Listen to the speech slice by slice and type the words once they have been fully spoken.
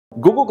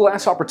Google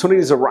Glass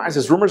opportunities arise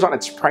as rumors on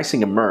its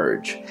pricing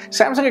emerge.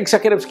 Samsung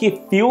executives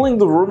keep fueling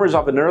the rumors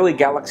of an early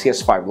Galaxy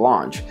S5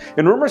 launch,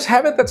 and rumors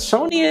have it that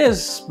Sony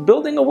is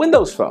building a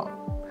Windows Phone.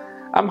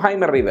 I'm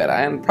Jaime Rivera,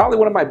 and probably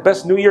one of my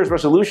best New Year's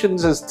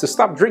resolutions is to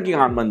stop drinking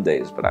on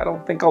Mondays, but I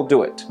don't think I'll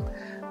do it.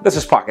 This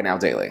is Pocket Now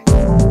Daily.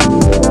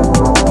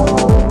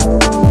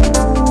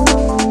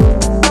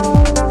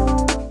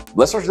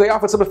 Let's start today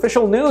off with some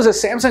official news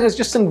as Samsung has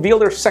just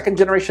unveiled their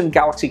second-generation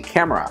Galaxy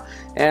camera.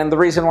 And the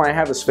reason why I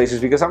have this face is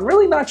because I'm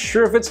really not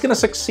sure if it's going to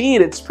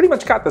succeed. It's pretty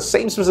much got the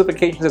same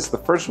specifications as the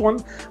first one,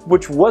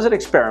 which was an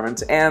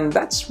experiment, and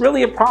that's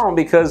really a problem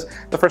because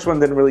the first one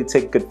didn't really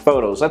take good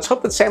photos. Let's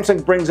hope that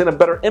Samsung brings in a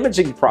better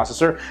imaging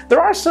processor. There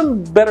are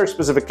some better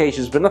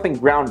specifications, but nothing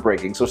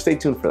groundbreaking, so stay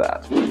tuned for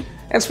that.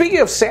 And speaking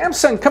of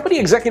Samsung, company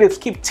executives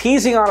keep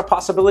teasing on a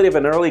possibility of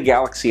an early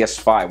Galaxy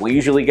S5. We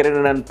usually get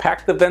an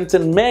Unpacked event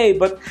in May,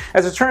 but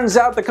as it turns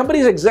out, the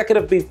company's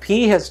executive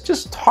VP has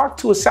just talked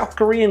to a South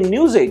Korean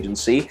news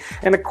agency,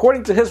 and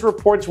according to his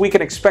reports, we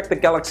can expect the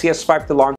Galaxy S5 to launch